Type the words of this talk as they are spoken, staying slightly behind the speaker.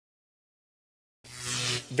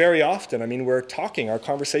very often, I mean, we're talking, our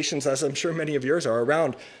conversations, as I'm sure many of yours are,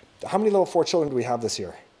 around how many level 4 children do we have this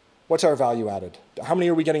year? What's our value added? How many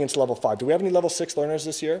are we getting into level 5? Do we have any level 6 learners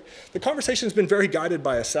this year? The conversation has been very guided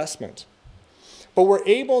by assessment. But we're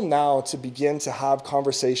able now to begin to have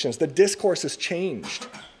conversations. The discourse has changed.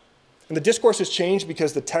 And the discourse has changed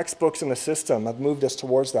because the textbooks and the system have moved us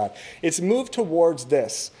towards that. It's moved towards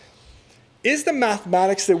this. Is the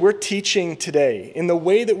mathematics that we're teaching today, in the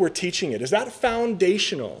way that we're teaching it, is that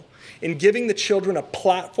foundational in giving the children a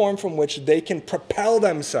platform from which they can propel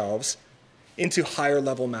themselves into higher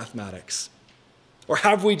level mathematics? Or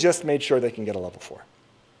have we just made sure they can get a level 4?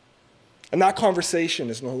 And that conversation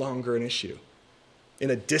is no longer an issue in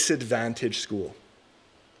a disadvantaged school.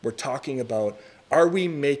 We're talking about, are we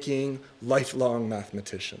making lifelong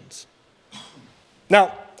mathematicians?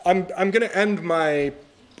 Now, I'm going to end my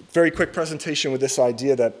very quick presentation with this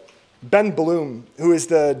idea that Ben Bloom, who is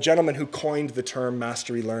the gentleman who coined the term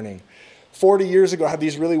mastery learning, 40 years ago had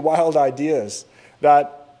these really wild ideas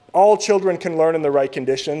that all children can learn in the right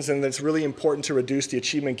conditions and that it's really important to reduce the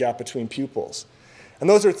achievement gap between pupils. And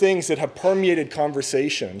those are things that have permeated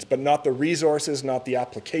conversations, but not the resources, not the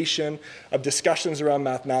application of discussions around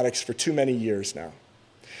mathematics for too many years now.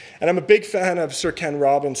 And I'm a big fan of Sir Ken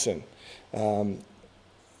Robinson. And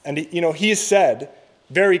he has said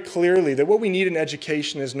very clearly that what we need in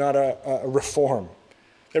education is not a reform.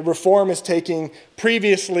 That reform is taking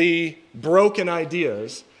previously broken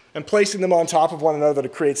ideas and placing them on top of one another to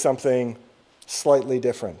create something slightly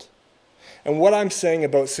different. And what I'm saying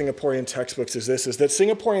about Singaporean textbooks is this, is that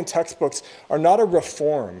Singaporean textbooks are not a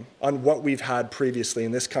reform on what we've had previously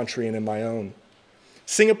in this country and in my own.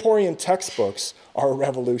 Singaporean textbooks are a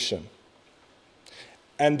revolution.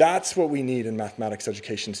 And that's what we need in mathematics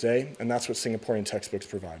education today, and that's what Singaporean textbooks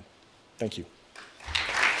provide. Thank you.